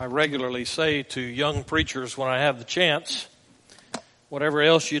I regularly say to young preachers when I have the chance, whatever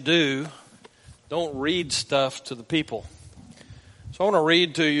else you do, don't read stuff to the people. So I want to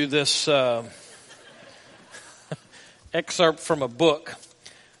read to you this excerpt from a book.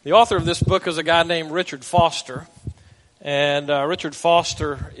 The author of this book is a guy named Richard Foster. And Richard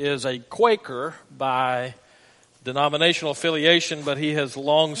Foster is a Quaker by denominational affiliation, but he has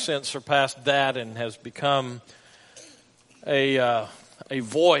long since surpassed that and has become a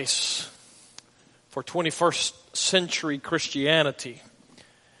voice for 21st century Christianity.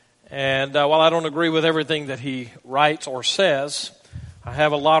 And while I don't agree with everything that he writes or says, I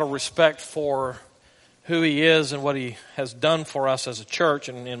have a lot of respect for who he is and what he has done for us as a church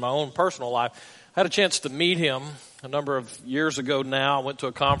and in my own personal life. I had a chance to meet him a number of years ago now. I went to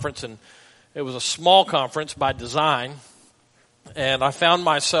a conference, and it was a small conference by design. And I found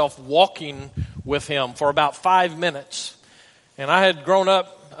myself walking with him for about 5 minutes. And I had grown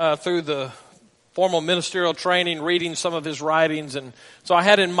up through the formal ministerial training, reading some of his writings. And so I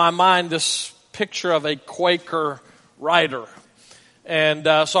had in my mind this picture of a Quaker writer. And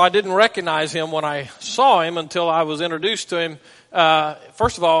so I didn't recognize him when I saw him until I was introduced to him.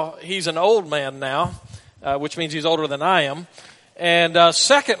 First of all, he's an old man now, which means he's older than I am. And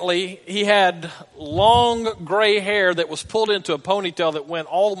secondly, he had long gray hair that was pulled into a ponytail that went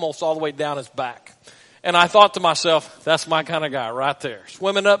almost all the way down his back. And I thought to myself, that's my kind of guy right there,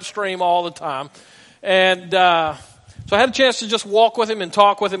 swimming upstream all the time. And so I had a chance to just walk with him and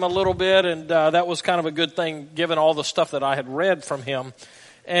talk with him a little bit, and that was kind of a good thing given all the stuff that I had read from him.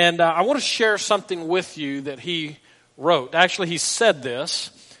 And I want to share something with you that he wrote. Actually, he said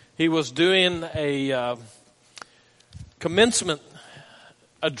this. He was doing a commencement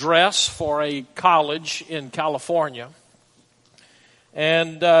address for a college in California.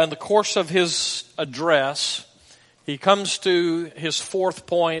 And in the course of his address, he comes to his fourth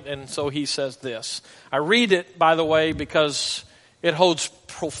point, and so he says this. I read it, by the way, because it holds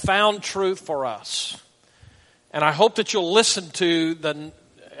profound truth for us. And I hope that you'll listen to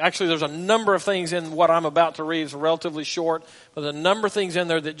actually there's a number of things in what I'm about to read. It's relatively short, but there's a number of things in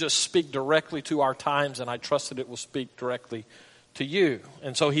there that just speak directly to our times, and I trust that it will speak directly to you.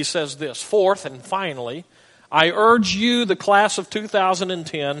 And so he says this, fourth and finally, I urge you, the class of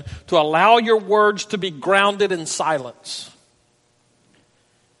 2010, to allow your words to be grounded in silence.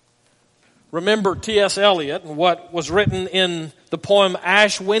 Remember T.S. Eliot and what was written in the poem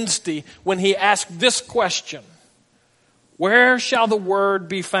Ash Wednesday when he asked this question. Where shall the word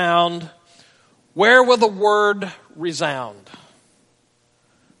be found? Where will the word resound?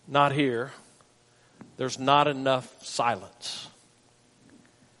 Not here. There's not enough silence.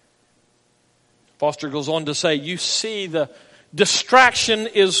 Foster goes on to say, you see, the distraction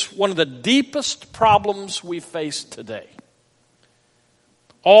is one of the deepest problems we face today.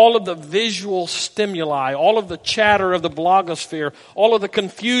 All of the visual stimuli, all of the chatter of the blogosphere, all of the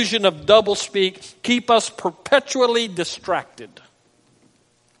confusion of doublespeak keep us perpetually distracted.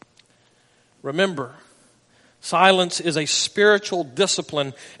 Remember, silence is a spiritual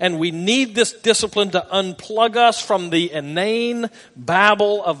discipline, and we need this discipline to unplug us from the inane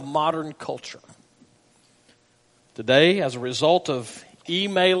babble of modern culture. Today, as a result of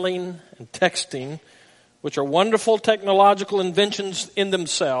emailing and texting, which are wonderful technological inventions in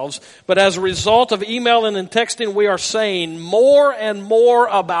themselves, but as a result of emailing and texting, we are saying more and more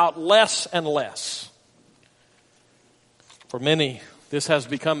about less and less. For many, this has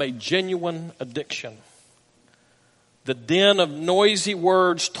become a genuine addiction. The din of noisy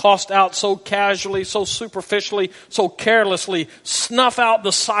words tossed out so casually, so superficially, so carelessly, snuff out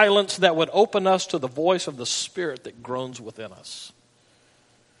the silence that would open us to the voice of the Spirit that groans within us.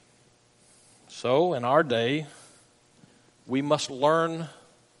 So, in our day, we must learn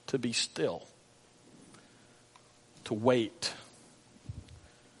to be still, to wait,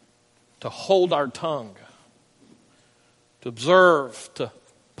 to hold our tongue, to observe, to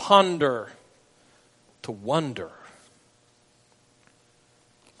ponder, to wonder.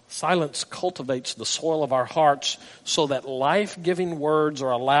 Silence cultivates the soil of our hearts so that life-giving words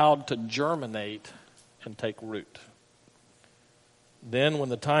are allowed to germinate and take root. Then, when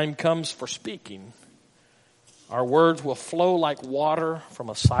the time comes for speaking, our words will flow like water from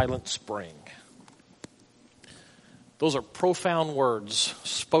a silent spring. Those are profound words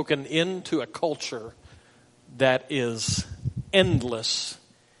spoken into a culture that is endless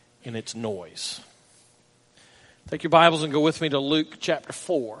in its noise. Take your Bibles and go with me to Luke chapter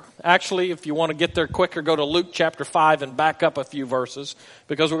 4. Actually, if you want to get there quicker, go to Luke chapter 5 and back up a few verses,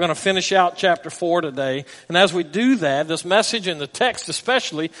 because we're going to finish out chapter 4 today. And as we do that, this message and the text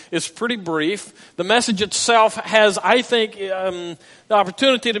especially is pretty brief. The message itself has, I think, the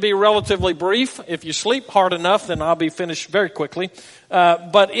opportunity to be relatively brief. If you sleep hard enough, then I'll be finished very quickly.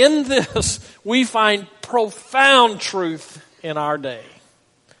 But in this, we find profound truth in our day.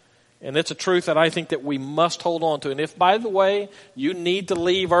 And it's a truth that I think that we must hold on to. And if, by the way, you need to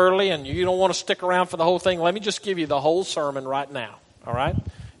leave early and you don't want to stick around for the whole thing, let me just give you the whole sermon right now, all right?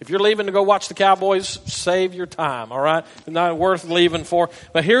 If you're leaving to go watch the Cowboys, save your time, all right? It's not worth leaving for.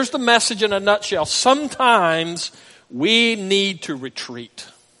 But here's the message in a nutshell. Sometimes we need to retreat.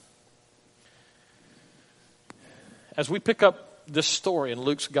 As we pick up this story in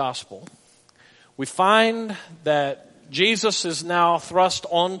Luke's gospel, we find that Jesus is now thrust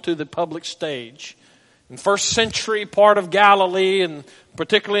onto the public stage. In first century part of Galilee, and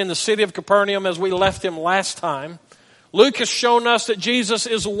particularly in the city of Capernaum as we left him last time, Luke has shown us that Jesus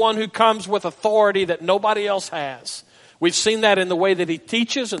is the one who comes with authority that nobody else has. We've seen that in the way that he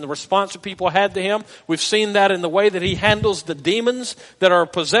teaches and the response that people had to him. We've seen that in the way that he handles the demons that are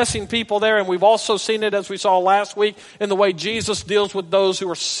possessing people there. And we've also seen it, as we saw last week, in the way Jesus deals with those who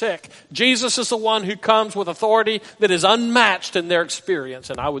are sick. Jesus is the one who comes with authority that is unmatched in their experience.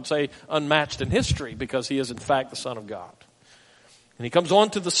 And I would say unmatched in history, because he is in fact the Son of God. And he comes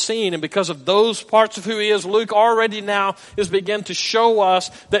onto the scene, and because of those parts of who he is, Luke already now is beginning to show us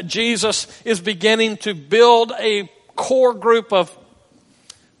that Jesus is beginning to build a core group of,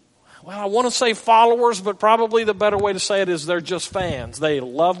 well, I want to say followers, but probably the better way to say it is they're just fans. They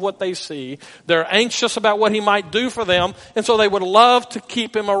love what they see. They're anxious about what he might do for them, and so they would love to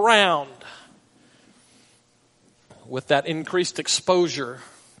keep him around. With that increased exposure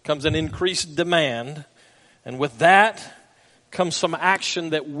comes an increased demand, and with that comes some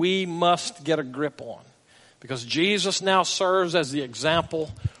action that we must get a grip on. Because Jesus now serves as the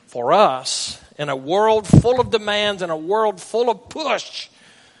example for us. In a world full of demands, in a world full of push,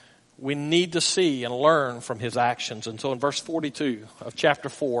 we need to see and learn from his actions. And so in verse 42 of chapter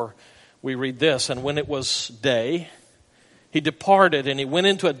 4, we read this: "And when it was day, he departed and he went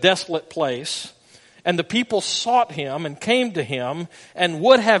into a desolate place. And the people sought him and came to him and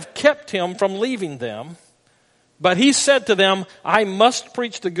would have kept him from leaving them. But he said to them, I must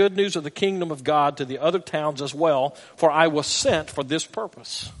preach the good news of the kingdom of God to the other towns as well, for I was sent for this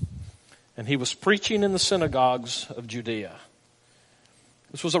purpose. And he was preaching in the synagogues of Judea."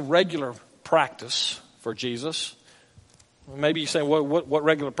 This was a regular practice for Jesus. Maybe you say, what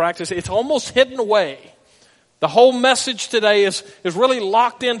regular practice? It's almost hidden away. The whole message today is really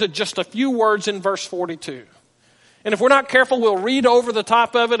locked into just a few words in verse 42. And if we're not careful, we'll read over the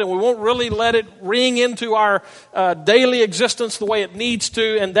top of it and we won't really let it ring into our daily existence the way it needs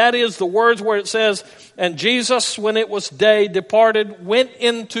to. And that is the words where it says, "And Jesus, when it was day, departed, went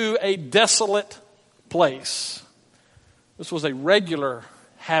into a desolate place." This was a regular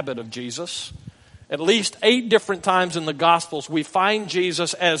habit of Jesus. At least 8 different times in the Gospels, we find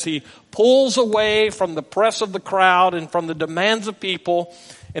Jesus as he pulls away from the press of the crowd and from the demands of people,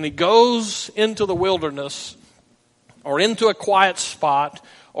 and he goes into the wilderness, or into a quiet spot,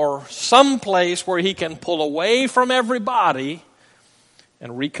 or some place where he can pull away from everybody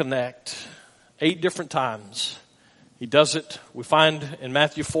and reconnect. 8 different times he does it. We find in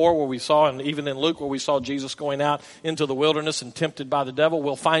Matthew 4 where we saw, and even in Luke where we saw Jesus going out into the wilderness and tempted by the devil.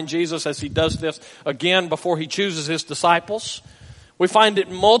 We'll find Jesus as he does this again before he chooses his disciples. We find it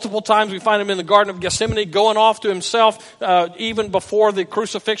multiple times. We find him in the Garden of Gethsemane going off to himself even before the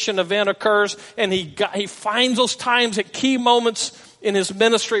crucifixion event occurs. And he finds those times at key moments in his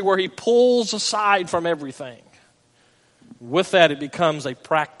ministry where he pulls aside from everything. With that, it becomes a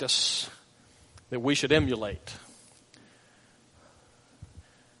practice that we should emulate.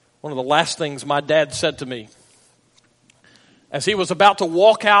 One of the last things my dad said to me as he was about to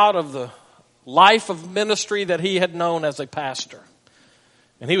walk out of the life of ministry that he had known as a pastor.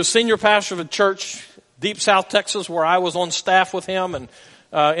 And he was senior pastor of a church, deep South Texas, where I was on staff with him. And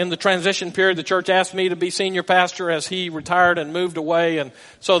in the transition period, the church asked me to be senior pastor as he retired and moved away. And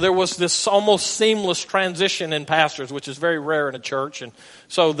so there was this almost seamless transition in pastors, which is very rare in a church. And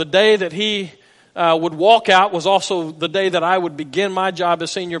so the day that he would walk out was also the day that I would begin my job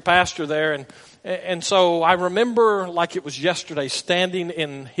as senior pastor there. And so I remember like it was yesterday standing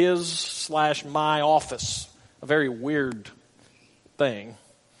in his/my office, a very weird thing.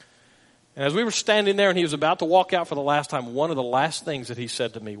 And as we were standing there and he was about to walk out for the last time, one of the last things that he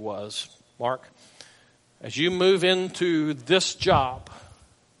said to me was, "Mark, as you move into this job,"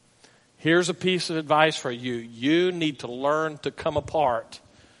 Here's a piece of advice for you. You need to learn to come apart,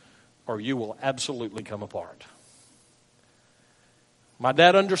 or you will absolutely come apart. My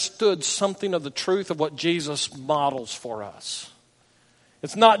dad understood something of the truth of what Jesus models for us.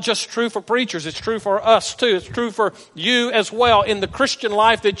 It's not just true for preachers, it's true for us too. It's true for you as well. In the Christian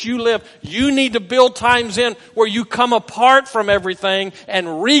life that you live, you need to build times in where you come apart from everything and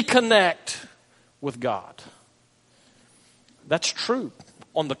reconnect with God. That's true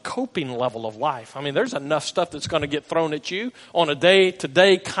on the coping level of life. I mean, there's enough stuff that's going to get thrown at you on a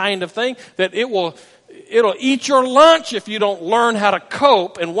day-to-day kind of thing that it'll eat your lunch if you don't learn how to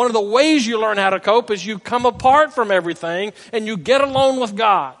cope. And one of the ways you learn how to cope is you come apart from everything and you get alone with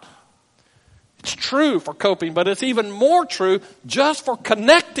God. It's true for coping, but it's even more true just for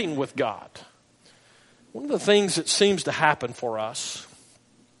connecting with God. One of the things that seems to happen for us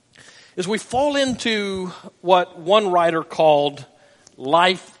is we fall into what one writer called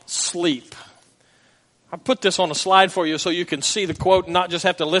life sleep. I put this on a slide for you so you can see the quote and not just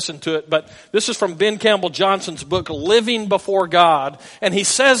have to listen to it. But this is from Ben Campbell Johnson's book, Living Before God. And he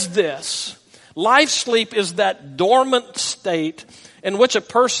says this: life sleep is that dormant state in which a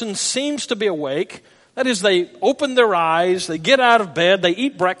person seems to be awake. That is, they open their eyes, they get out of bed, they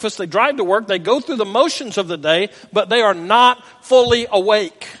eat breakfast, they drive to work, they go through the motions of the day, but they are not fully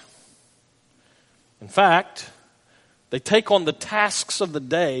awake. In fact, they take on the tasks of the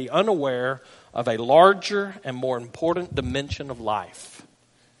day unaware of a larger and more important dimension of life.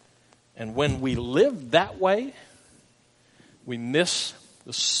 And when we live that way, we miss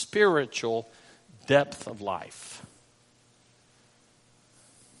the spiritual depth of life.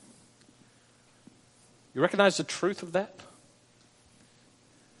 You recognize the truth of that?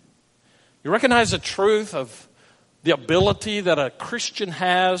 You recognize the truth of the ability that a Christian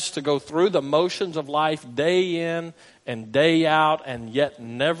has to go through the motions of life day in and day out and yet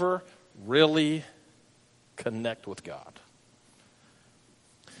never really connect with God.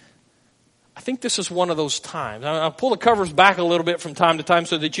 I think this is one of those times. I'll pull the covers back a little bit from time to time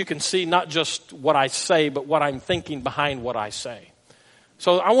so that you can see not just what I say, but what I'm thinking behind what I say.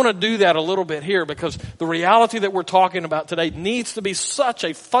 So I want to do that a little bit here because the reality that we're talking about today needs to be such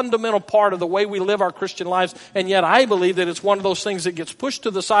a fundamental part of the way we live our Christian lives. And yet I believe that it's one of those things that gets pushed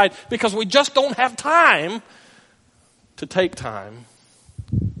to the side because we just don't have time to take time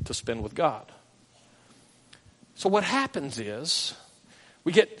to spend with God. So what happens is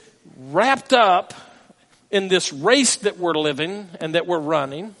we get wrapped up in this race that we're living and that we're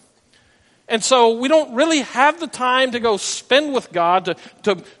running. And so we don't really have the time to go spend with God,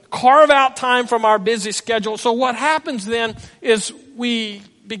 to carve out time from our busy schedule. So what happens then is we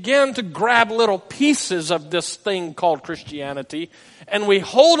begin to grab little pieces of this thing called Christianity, and we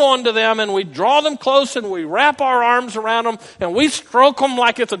hold on to them and we draw them close and we wrap our arms around them and we stroke them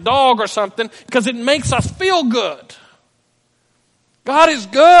like it's a dog or something because it makes us feel good. God is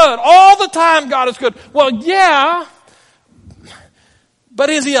good. All the time God is good. Well, yeah, but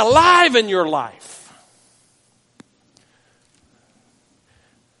is He alive in your life?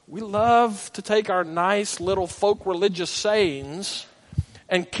 We love to take our nice little folk religious sayings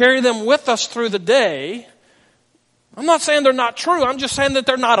and carry them with us through the day. I'm not saying they're not true. I'm just saying that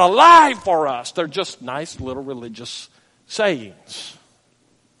they're not alive for us. They're just nice little religious sayings.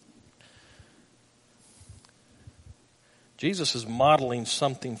 Jesus is modeling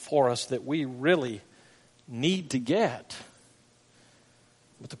something for us that we really need to get.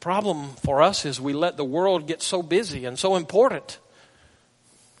 But the problem for us is we let the world get so busy and so important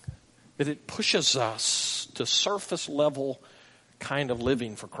that it pushes us to surface level kind of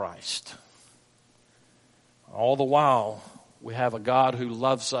living for Christ. All the while, we have a God who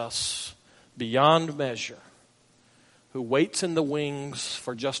loves us beyond measure, who waits in the wings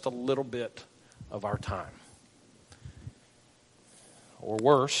for just a little bit of our time. Or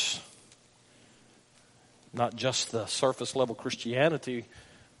worse, not just the surface level Christianity,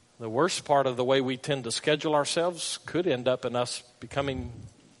 the worst part of the way we tend to schedule ourselves could end up in us becoming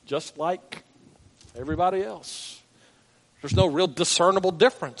just like everybody else. There's no real discernible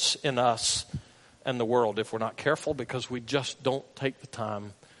difference in us and the world if we're not careful because we just don't take the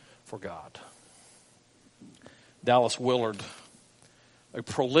time for God. Dallas Willard, a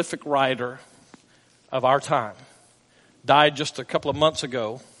prolific writer of our time, died just a couple of months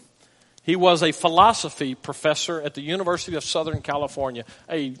ago. He was a philosophy professor at the University of Southern California,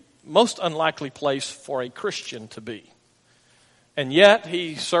 a most unlikely place for a Christian to be. And yet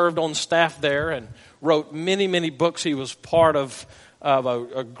he served on staff there and wrote many, many books. He was part of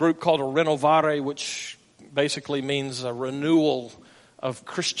a group called a Renovare, which basically means a renewal of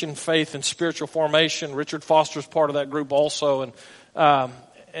Christian faith and spiritual formation. Richard Foster's part of that group also.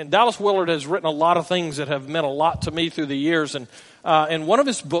 And Dallas Willard has written a lot of things that have meant a lot to me through the years. And in one of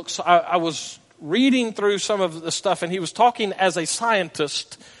his books, I was reading through some of the stuff, and he was talking as a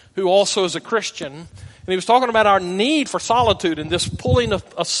scientist who also is a Christian. And he was talking about our need for solitude and this pulling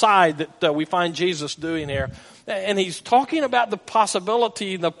aside that we find Jesus doing here. And he's talking about the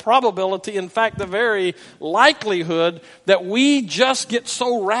possibility, the probability, in fact, the very likelihood that we just get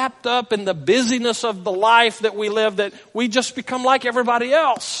so wrapped up in the busyness of the life that we live that we just become like everybody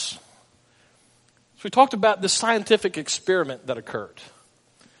else. So we talked about this scientific experiment that occurred.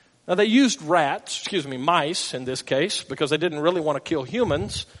 Now, they used mice in this case, because they didn't really want to kill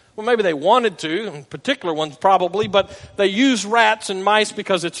humans. Well, maybe they wanted to, in particular ones probably, but they used rats and mice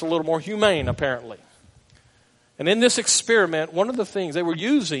because it's a little more humane, apparently. And in this experiment, one of the things, they were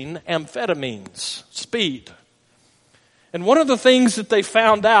using amphetamines, speed. And one of the things that they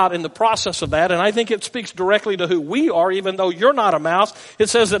found out in the process of that, and I think it speaks directly to who we are, even though you're not a mouse, it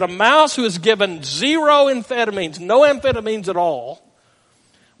says that a mouse who is given 0 amphetamines, no amphetamines at all,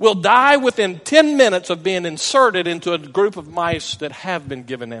 will die within 10 minutes of being inserted into a group of mice that have been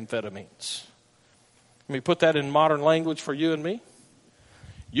given amphetamines. Let me put that in modern language for you and me.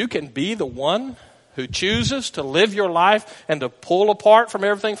 You can be the one who chooses to live your life and to pull apart from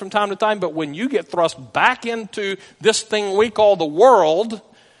everything from time to time, but when you get thrust back into this thing we call the world,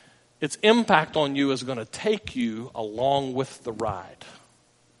 its impact on you is going to take you along with the ride.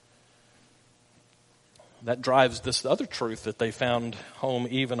 That drives this other truth that they found home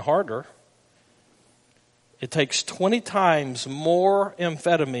even harder. It takes 20 times more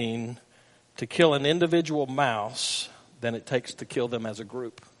amphetamine to kill an individual mouse than it takes to kill them as a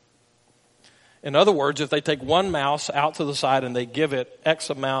group. In other words, if they take one mouse out to the side and they give it X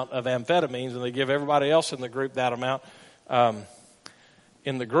amount of amphetamines and they give everybody else in the group that amount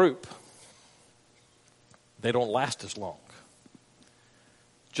in the group, they don't last as long.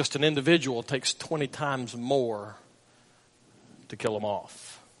 Just an individual takes 20 times more to kill them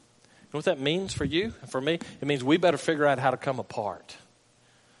off. You know what that means for you and for me? It means we better figure out how to come apart.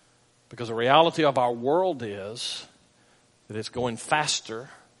 Because the reality of our world is that it's going faster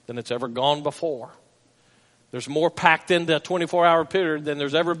than it's ever gone before. There's more packed into a 24-hour period than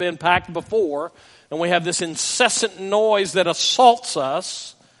there's ever been packed before. And we have this incessant noise that assaults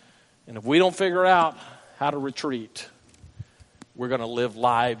us. And if we don't figure out how to retreat, we're going to live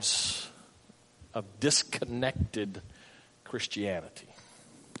lives of disconnected Christianity.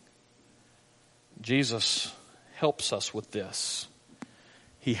 Jesus helps us with this.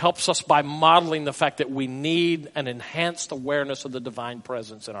 He helps us by modeling the fact that we need an enhanced awareness of the divine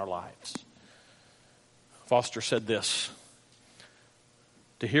presence in our lives. Foster said this: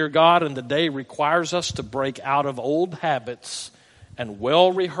 to hear God in the day requires us to break out of old habits and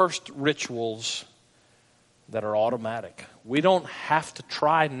well-rehearsed rituals that are automatic. We don't have to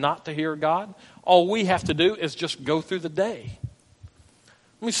try not to hear God. All we have to do is just go through the day.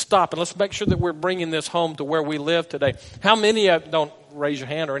 Let me stop and let's make sure that we're bringing this home to where we live today. How many of you, don't raise your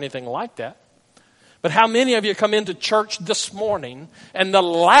hand or anything like that, but how many of you come into church this morning and the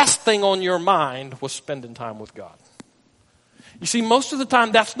last thing on your mind was spending time with God? You see, most of the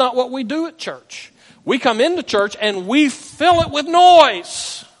time that's not what we do at church. We come into church and we fill it with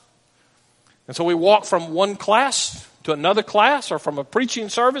noise. And so we walk from one class to another class, or from a preaching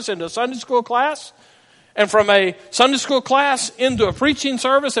service into a Sunday school class, and from a Sunday school class into a preaching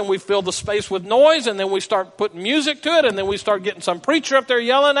service, and we fill the space with noise, and then we start putting music to it, and then we start getting some preacher up there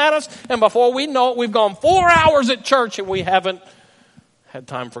yelling at us, and before we know it, we've gone 4 hours at church and we haven't had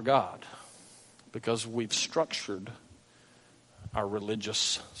time for God because we've structured our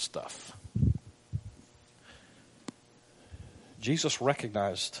religious stuff. Jesus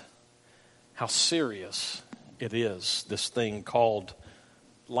recognized how serious it is, this thing called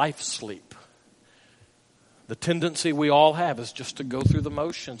life sleep. The tendency we all have is just to go through the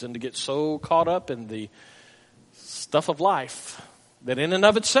motions and to get so caught up in the stuff of life that in and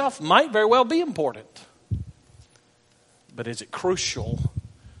of itself might very well be important. But is it crucial?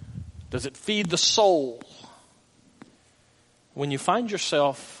 Does it feed the soul? When you find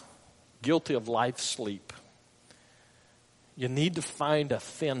yourself guilty of life sleep, you need to find a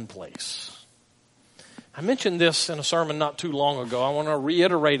thin place. I mentioned this in a sermon not too long ago. I want to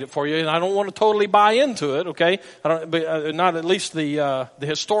reiterate it for you, and I don't want to totally buy into it, okay? Not at least the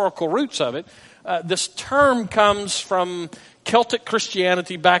historical roots of it. This term comes from Celtic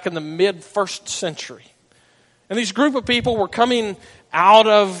Christianity back in the mid-1st century. And these group of people were coming out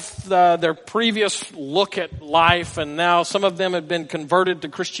of their previous look at life, and now some of them had been converted to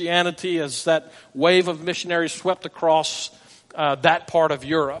Christianity as that wave of missionaries swept across that part of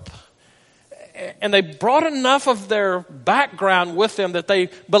Europe. And they brought enough of their background with them that they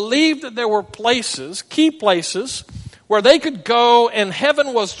believed that there were places, key places, where they could go and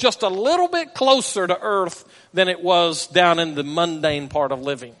heaven was just a little bit closer to earth than it was down in the mundane part of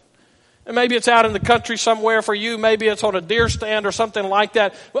living. And maybe it's out in the country somewhere for you. Maybe it's on a deer stand or something like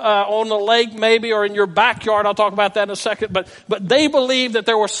that, on the lake maybe, or in your backyard. I'll talk about that in a second. But they believed that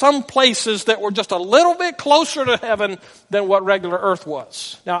there were some places that were just a little bit closer to heaven than what regular earth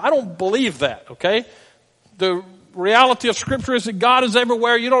was. Now, I don't believe that, okay? The reality of Scripture is that God is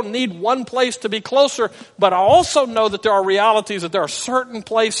everywhere. You don't need one place to be closer. But I also know that there are realities, that there are certain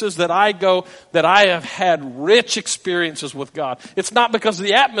places that I go that I have had rich experiences with God. It's not because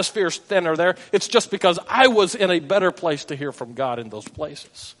the atmosphere is thinner there. It's just because I was in a better place to hear from God in those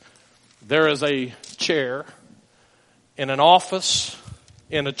places. There is a chair in an office,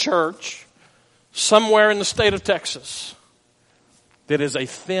 in a church, somewhere in the state of Texas that is a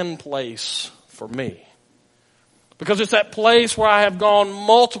thin place for me. Because it's that place where I have gone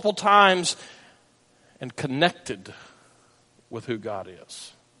multiple times and connected with who God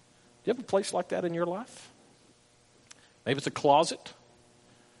is. Do you have a place like that in your life? Maybe it's a closet.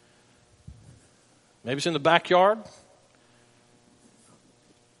 Maybe it's in the backyard.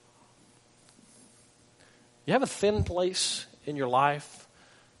 You have a thin place in your life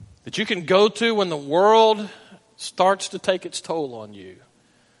that you can go to when the world starts to take its toll on you.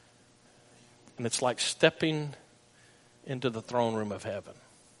 And it's like stepping into the throne room of heaven.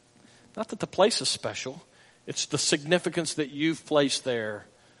 Not that the place is special. It's the significance that you've placed there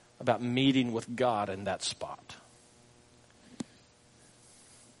about meeting with God in that spot.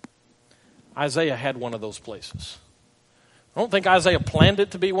 Isaiah had one of those places. I don't think Isaiah planned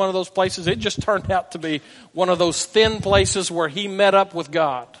it to be one of those places. It just turned out to be one of those thin places where he met up with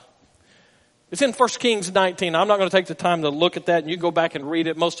God. It's in 1 Kings 19. I'm not going to take the time to look at that, and you go back and read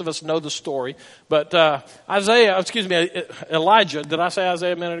it. Most of us know the story. But Elijah, did I say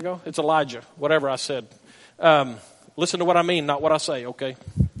Isaiah a minute ago? It's Elijah, whatever I said. Listen to what I mean, not what I say, okay?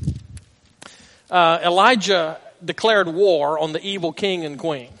 Elijah declared war on the evil king and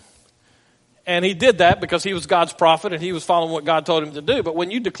queen. And he did that because he was God's prophet and he was following what God told him to do. But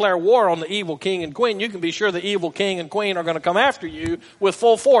when you declare war on the evil king and queen, you can be sure the evil king and queen are going to come after you with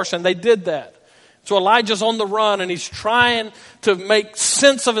full force. And they did that. So Elijah's on the run and he's trying to make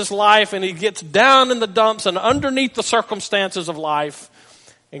sense of his life, and he gets down in the dumps and underneath the circumstances of life.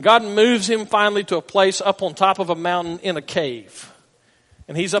 And God moves him finally to a place up on top of a mountain in a cave.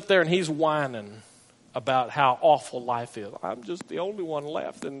 And he's up there and he's whining about how awful life is. I'm just the only one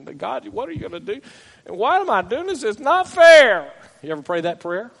left. And God, what are you going to do? And why am I doing this? It's not fair. You ever pray that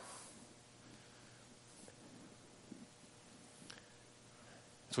prayer?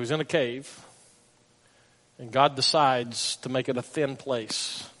 So he's in a cave. And God decides to make it a thin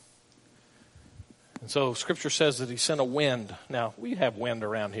place. And so Scripture says that he sent a wind. Now, we have wind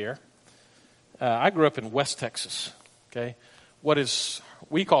around here. I grew up in West Texas. Okay, what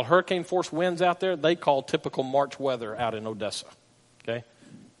we call hurricane force winds out there, they call typical March weather out in Odessa. Okay,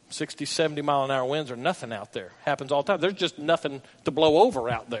 60, 70 mile an hour winds are nothing out there. Happens all the time. There's just nothing to blow over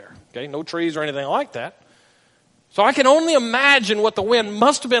out there. Okay, no trees or anything like that. So I can only imagine what the wind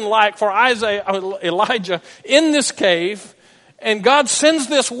must have been like for Elijah in this cave. And God sends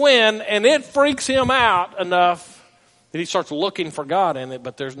this wind, and it freaks him out enough that he starts looking for God in it,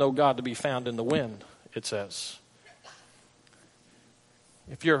 but there's no God to be found in the wind, it says.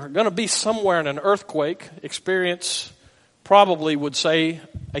 If you're going to be somewhere in an earthquake, experience probably would say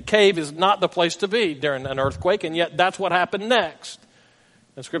a cave is not the place to be during an earthquake, and yet that's what happened next.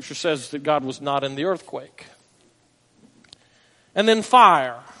 And Scripture says that God was not in the earthquake. And then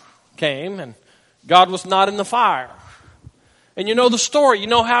fire came, and God was not in the fire. And you know the story. You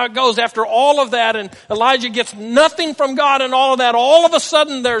know how it goes. After all of that, and Elijah gets nothing from God and all of that, all of a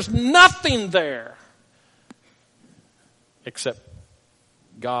sudden there's nothing there except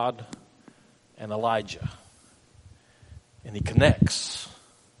God and Elijah. And he connects.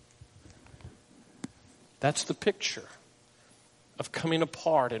 That's the picture of coming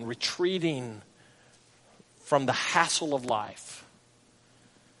apart and retreating from the hassle of life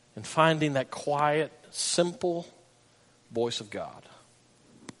and finding that quiet, simple voice of God.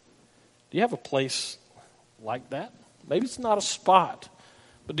 Do you have a place like that? Maybe it's not a spot,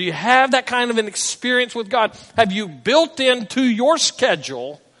 but do you have that kind of an experience with God? Have you built into your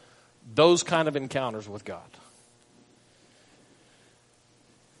schedule those kind of encounters with God?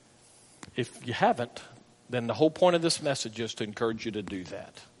 If you haven't, then the whole point of this message is to encourage you to do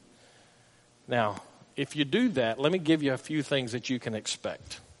that. Now, if you do that, let me give you a few things that you can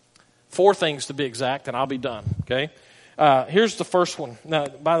expect. 4 things to be exact, and I'll be done, okay? Here's the first one. Now,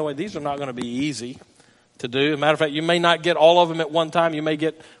 by the way, these are not going to be easy to do. As a matter of fact, you may not get all of them at one time. You may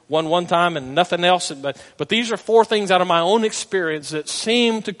get one time and nothing else. But these are 4 things out of my own experience that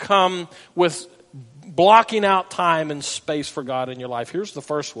seem to come with blocking out time and space for God in your life. Here's the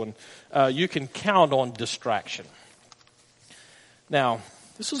first one. You can count on distraction. Now,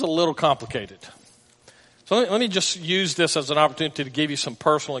 this is a little complicated. So let me just use this as an opportunity to give you some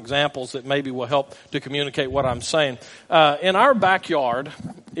personal examples that maybe will help to communicate what I'm saying. In our backyard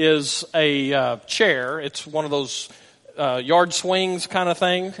is a chair. It's one of those yard swings kind of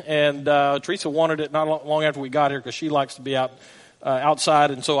thing. And Teresa wanted it not long after we got here because she likes to be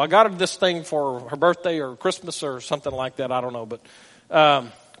outside. And so I got her this thing for her birthday or Christmas or something like that. I don't know. But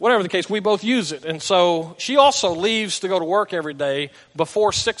whatever the case, we both use it. And so she also leaves to go to work every day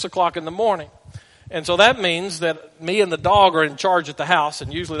before 6 o'clock in the morning. And so that means that me and the dog are in charge at the house,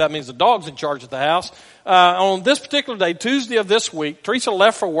 and usually that means the dog's in charge at the house. On this particular day, Tuesday of this week, Teresa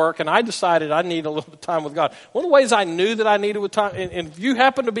left for work, and I decided I need a little bit of time with God. One of the ways I knew that I needed with time, and if you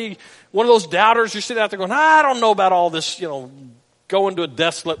happen to be one of those doubters, you're sitting out there going, I don't know about all this, going to a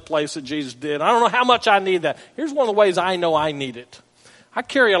desolate place that Jesus did. I don't know how much I need that. Here's one of the ways I know I need it. I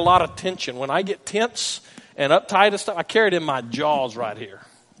carry a lot of tension. When I get tense and uptight and stuff, I carry it in my jaws right here,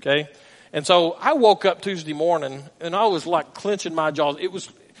 okay? And so I woke up Tuesday morning, and I was like clenching my jaws. It was,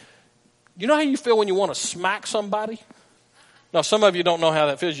 you know how you feel when you want to smack somebody? Now, some of you don't know how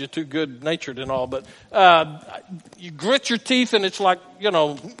that feels. You're too good-natured and all. But you grit your teeth, and it's like,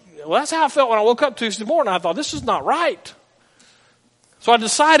 well, that's how I felt when I woke up Tuesday morning. I thought, this is not right. So I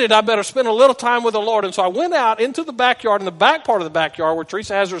decided I better spend a little time with the Lord. And so I went out into the backyard, in the back part of the backyard where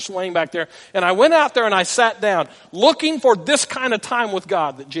Teresa has her swing back there. And I went out there and I sat down looking for this kind of time with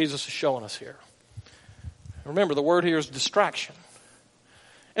God that Jesus is showing us here. Remember, the word here is distraction.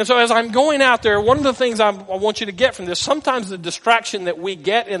 And so as I'm going out there, one of the things I want you to get from this, sometimes the distraction that we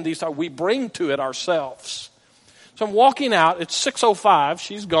get in these, we bring to it ourselves. So I'm walking out. It's 6:05.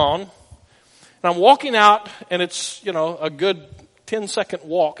 She's gone. And I'm walking out, and it's, a good 10-second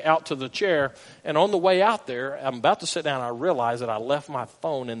walk out to the chair, and on the way out there, I'm about to sit down, I realized that I left my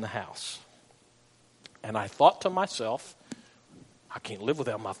phone in the house. And I thought to myself, I can't live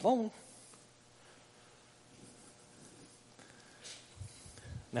without my phone.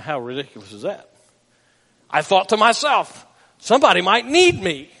 Now, how ridiculous is that? I thought to myself, somebody might need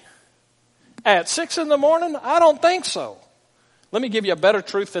me. At 6 in the morning? I don't think so. Let me give you a better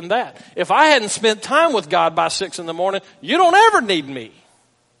truth than that. If I hadn't spent time with God by 6 in the morning, you don't ever need me.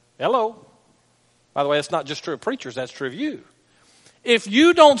 Hello. By the way, that's not just true of preachers, that's true of you. If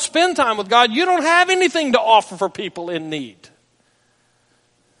you don't spend time with God, you don't have anything to offer for people in need.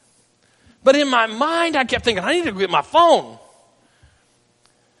 But in my mind, I kept thinking, I need to get my phone.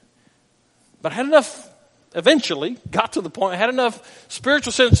 But I had enough, eventually, got to the point, I had enough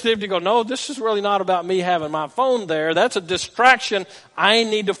spiritual sensitivity to go, no, this is really not about me having my phone there. That's a distraction. I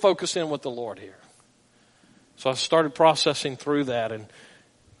need to focus in with the Lord here. So I started processing through that, and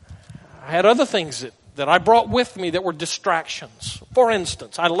I had other things that I brought with me that were distractions. For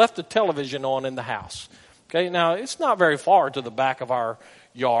instance, I left the television on in the house. Okay, now it's not very far to the back of our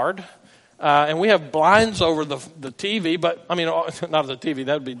yard. And we have blinds over the TV, but, not the TV,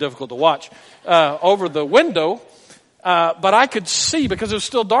 that would be difficult to watch, over the window. But I could see, because it was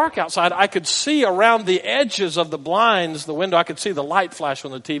still dark outside, I could see around the edges of the blinds, the window, I could see the light flash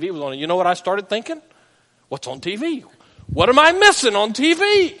when the TV was on. And you know what I started thinking? What's on TV? What am I missing on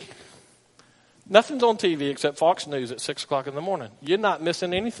TV? Nothing's on TV except Fox News at 6 o'clock in the morning. You're not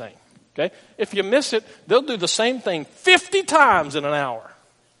missing anything. Okay? If you miss it, they'll do the same thing 50 times in an hour.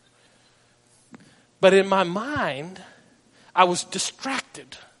 But in my mind, I was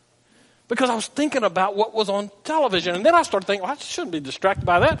distracted because I was thinking about what was on television. And then I started thinking, well, I shouldn't be distracted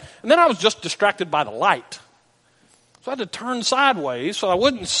by that. And then I was just distracted by the light. So I had to turn sideways so I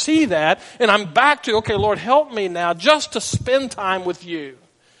wouldn't see that. And I'm back to, okay, Lord, help me now just to spend time with you.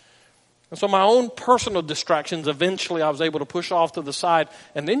 And so my own personal distractions, eventually I was able to push off to the side.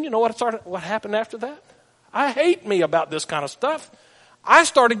 And then you know what happened after that? I hate me about this kind of stuff. I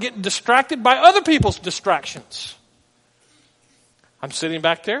started getting distracted by other people's distractions. I'm sitting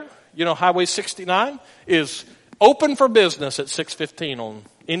back there. Highway 69 is open for business at 6:15 on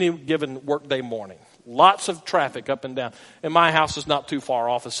any given workday morning. Lots of traffic up and down. And my house is not too far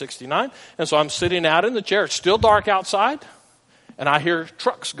off of 69. And so I'm sitting out in the chair. It's still dark outside. And I hear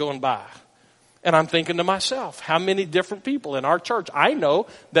trucks going by. And I'm thinking to myself, how many different people in our church I know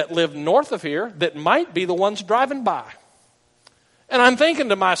that live north of here that might be the ones driving by. And I'm thinking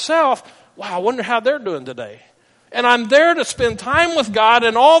to myself, wow, I wonder how they're doing today. And I'm there to spend time with God,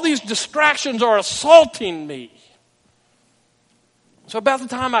 and all these distractions are assaulting me. So about the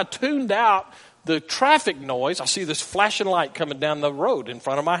time I tuned out the traffic noise, I see this flashing light coming down the road in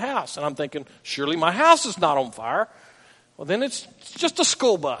front of my house. And I'm thinking, surely my house is not on fire. Well, then it's just a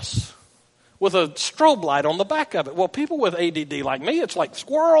school bus with a strobe light on the back of it. Well, people with ADD like me, it's like,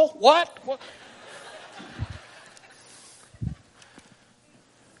 squirrel, what?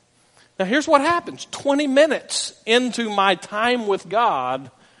 Now, here's what happens. 20 minutes into my time with God,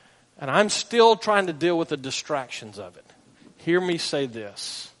 and I'm still trying to deal with the distractions of it. Hear me say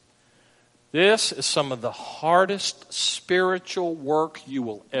this. This is some of the hardest spiritual work you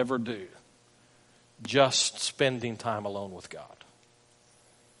will ever do. Just spending time alone with God.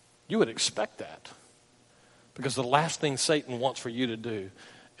 You would expect that. Because the last thing Satan wants for you to do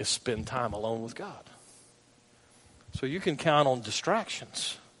is spend time alone with God. So you can count on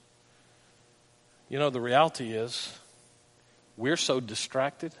distractions. You know, the reality is, we're so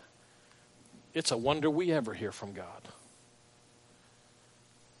distracted, it's a wonder we ever hear from God.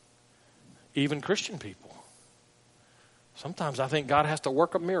 Even Christian people. Sometimes I think God has to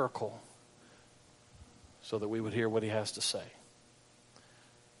work a miracle so that we would hear what he has to say.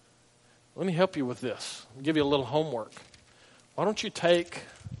 Let me help you with this. I'll give you a little homework. Why don't you take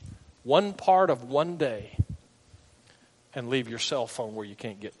one part of one day and leave your cell phone where you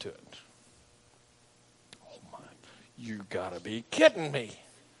can't get to it? Oh my, you gotta be kidding me.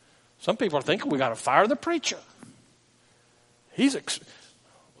 Some people are thinking we gotta fire the preacher.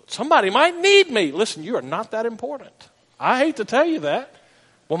 Somebody might need me. Listen, you are not that important. I hate to tell you that.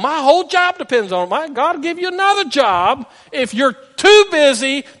 Well, my whole job depends on it. My God will give you another job. If you're too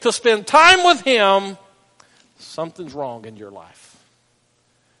busy to spend time with him, something's wrong in your life.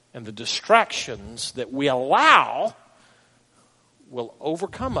 And the distractions that we allow will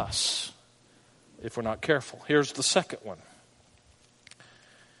overcome us if we're not careful. Here's the second one.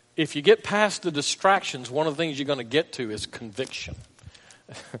 If you get past the distractions, one of the things you're going to get to is conviction.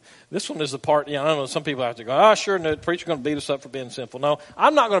 This one is the part, I don't know, some people have to go, sure, no, the preacher's going to beat us up for being sinful. No,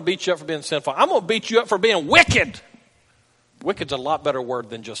 I'm not going to beat you up for being sinful. I'm going to beat you up for being wicked. Wicked's a lot better word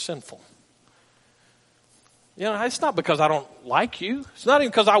than just sinful. It's not because I don't like you. It's not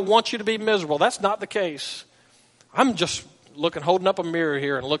even because I want you to be miserable. That's not the case. I'm just holding up a mirror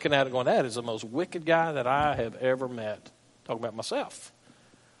here and looking at it going, that is the most wicked guy that I have ever met. Talking about myself.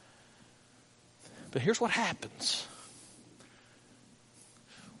 But here's what happens.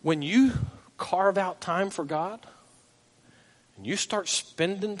 When you carve out time for God and you start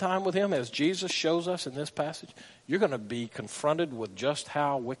spending time with him as Jesus shows us in this passage, you're going to be confronted with just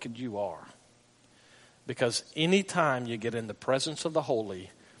how wicked you are. Because anytime you get in the presence of the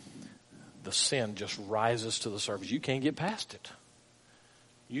holy, the sin just rises to the surface. You can't get past it.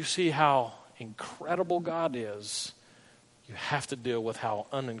 You see how incredible God is. You have to deal with how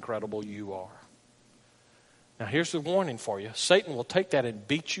unincredible you are. Now, here's the warning for you. Satan will take that and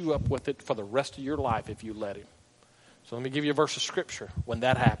beat you up with it for the rest of your life if you let him. So let me give you a verse of Scripture when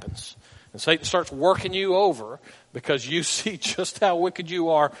that happens. And Satan starts working you over because you see just how wicked you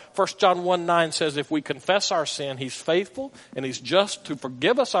are. 1 John 1:9 says, if we confess our sin, he's faithful and he's just to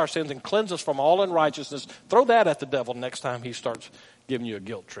forgive us our sins and cleanse us from all unrighteousness. Throw that at the devil next time he starts giving you a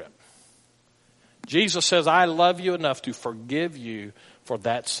guilt trip. Jesus says, I love you enough to forgive you for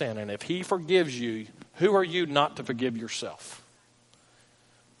that sin. And if he forgives you, who are you not to forgive yourself?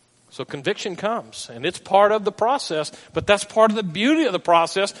 So conviction comes, and it's part of the process, but that's part of the beauty of the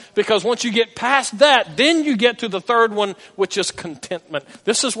process, because once you get past that, then you get to the third one, which is contentment.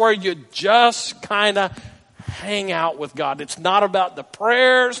 This is where you just kind of hang out with God. It's not about the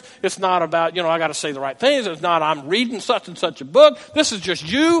prayers. It's not about, I got to say the right things. It's not I'm reading such and such a book. This is just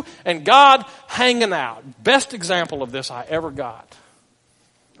you and God hanging out. Best example of this I ever got.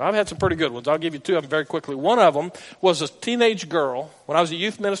 I've had some pretty good ones. I'll give you two of them very quickly. One of them was a teenage girl when I was a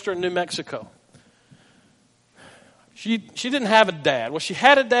youth minister in New Mexico. She didn't have a dad. Well, she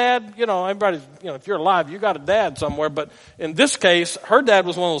had a dad. Everybody, if you're alive, you got a dad somewhere. But in this case, her dad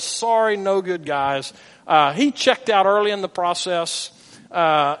was one of those sorry, no good guys. He checked out early in the process,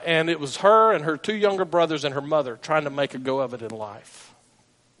 and it was her and her two younger brothers and her mother trying to make a go of it in life.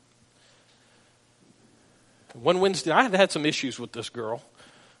 One Wednesday, I had some issues with this girl.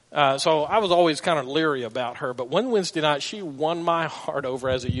 So I was always kind of leery about her. But one Wednesday night, she won my heart over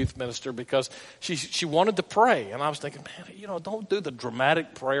as a youth minister because she wanted to pray. And I was thinking, man, don't do the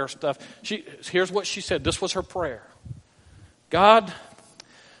dramatic prayer stuff. Here's what she said. This was her prayer. God,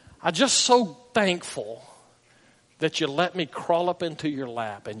 I'm just so thankful that you let me crawl up into your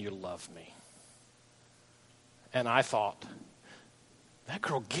lap and you love me. And I thought, that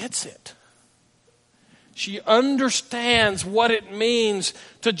girl gets it. She understands what it means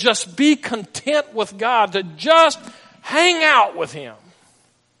to just be content with God, to just hang out with him.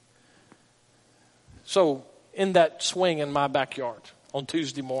 So in that swing in my backyard on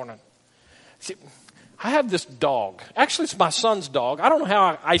Tuesday morning, see, I have this dog. Actually, it's my son's dog. I don't know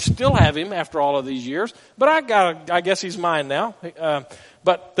how I still have him after all of these years, but I guess he's mine now.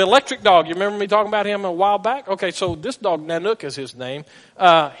 But the electric dog, you remember me talking about him a while back? Okay, so this dog, Nanook is his name.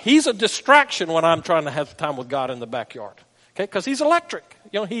 He's a distraction when I'm trying to have time with God in the backyard. Okay, because he's electric.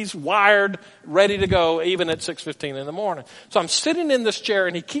 He's wired, ready to go, even at 6:15 in the morning. So I'm sitting in this chair,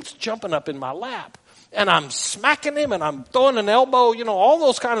 and he keeps jumping up in my lap. And I'm smacking him, and I'm throwing an elbow, all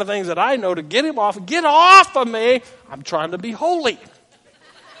those kind of things that I know to get him off. Get off of me. I'm trying to be holy.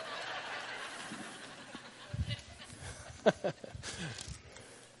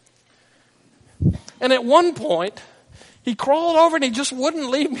 And at one point, he crawled over and he just wouldn't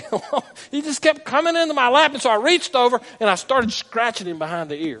leave me alone. He just kept coming into my lap. And so I reached over and I started scratching him behind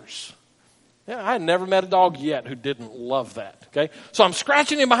the ears. Yeah, I had never met a dog yet who didn't love that. Okay, so I'm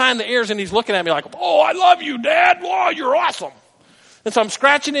scratching him behind the ears and he's looking at me like, "Oh, I love you, Dad. Oh, you're awesome." And so I'm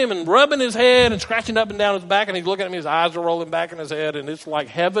scratching him and rubbing his head and scratching up and down his back, and he's looking at me. His eyes are rolling back in his head, and it's like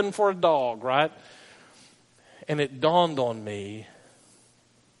heaven for a dog, right? And it dawned on me,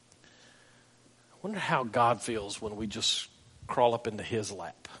 I wonder how God feels when we just crawl up into his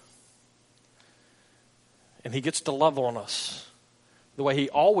lap. And he gets to love on us the way he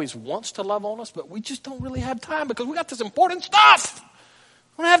always wants to love on us, but we just don't really have time because we got this important stuff.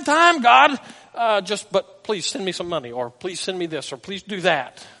 I don't have time, God. But please send me some money, or please send me this, or please do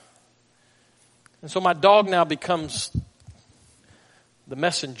that. And so my dog now becomes the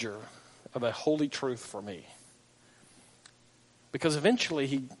messenger of a holy truth for me. Because eventually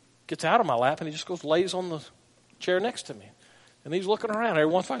he gets out of my lap and he just goes lays on the chair next to me. And he's looking around. Every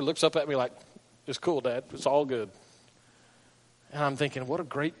once in a while he looks up at me like, "It's cool, Dad. It's all good." And I'm thinking, what a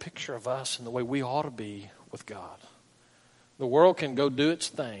great picture of us and the way we ought to be with God. The world can go do its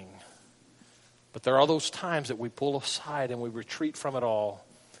thing, but there are those times that we pull aside and we retreat from it all,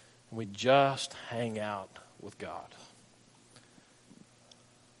 and we just hang out with God.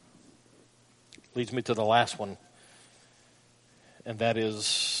 Leads me to the last one, and that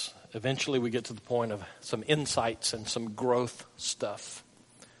is eventually we get to the point of some insights and some growth stuff.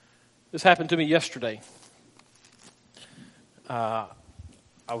 This happened to me yesterday. I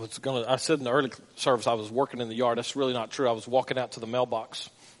said in the early service I was working in the yard. That's really not true. I was walking out to the mailbox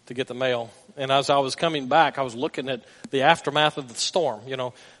to get the mail. And as I was coming back, I was looking at the aftermath of the storm.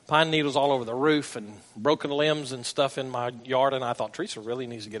 Pine needles all over the roof and broken limbs and stuff in my yard. And I thought, Teresa really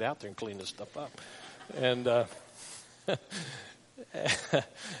needs to get out there and clean this stuff up. And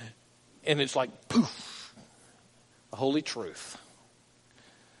and it's like, poof, the holy truth.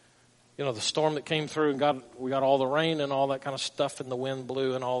 The storm that came through and we got all the rain and all that kind of stuff, and the wind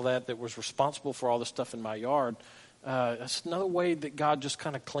blew and all that was responsible for all the stuff in my yard. That's another way that God just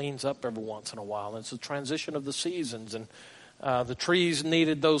kind of cleans up every once in a while. And it's the transition of the seasons, and the trees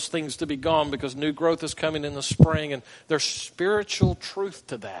needed those things to be gone because new growth is coming in the spring, and there's spiritual truth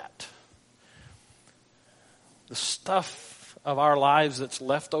to that. The stuff of our lives that's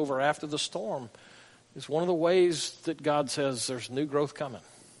left over after the storm is one of the ways that God says there's new growth coming.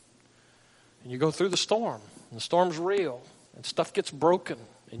 And you go through the storm, and the storm's real, and stuff gets broken,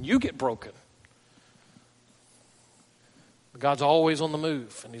 and you get broken. But God's always on the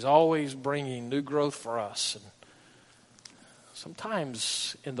move, and he's always bringing new growth for us. And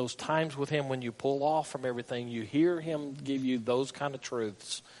sometimes in those times with him when you pull off from everything, you hear him give you those kind of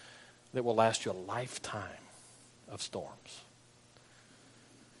truths that will last you a lifetime of storms.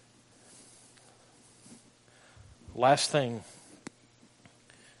 Last thing,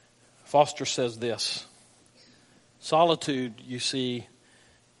 Foster says this: solitude, you see,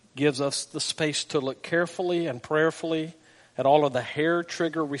 gives us the space to look carefully and prayerfully at all of the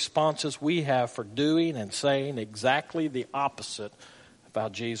hair-trigger responses we have for doing and saying exactly the opposite of how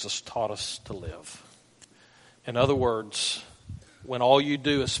Jesus taught us to live. In other words, when all you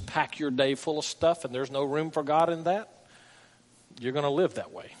do is pack your day full of stuff and there's no room for God in that, you're going to live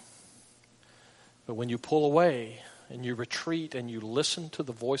that way. But when you pull away and you retreat and you listen to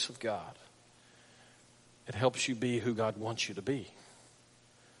the voice of God, it helps you be who God wants you to be.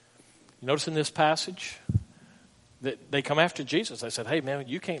 You notice in this passage that they come after Jesus. They said, "Hey, man,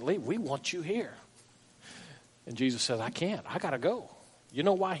 you can't leave. We want you here." And Jesus says, "I can't. I got to go." You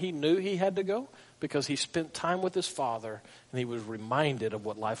know why he knew he had to go? Because he spent time with his Father and he was reminded of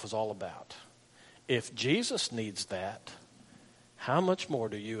what life was all about. If Jesus needs that, how much more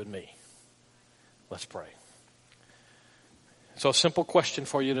do you and me? Let's pray. So a simple question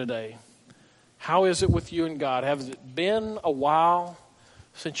for you today. How is it with you and God? Has it been a while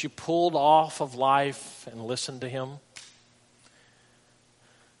since you pulled off of life and listened to him?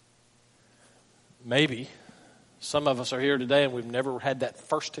 Maybe some of us are here today and we've never had that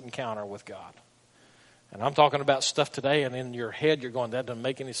first encounter with God. And I'm talking about stuff today, and in your head you're going, that doesn't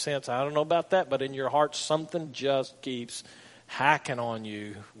make any sense. I don't know about that, but in your heart something just keeps hacking on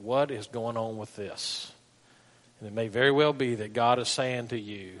you. What is going on with this? And it may very well be that God is saying to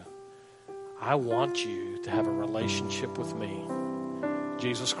you, I want you to have a relationship with me.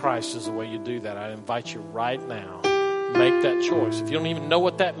 Jesus Christ is the way you do that. I invite you right now, make that choice. If you don't even know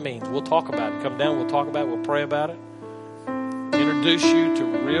what that means, we'll talk about it. Come down, we'll talk about it, we'll pray about it. Introduce you to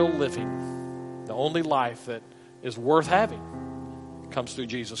real living. The only life that is worth having comes through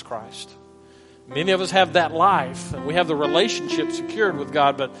Jesus Christ. Many of us have that life, and we have the relationship secured with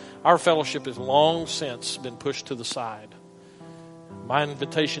God, but our fellowship has long since been pushed to the side. My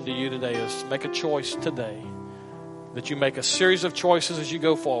invitation to you today is make a choice today, that you make a series of choices as you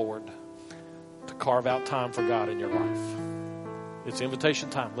go forward to carve out time for God in your life. It's invitation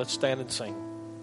time. Let's stand and sing.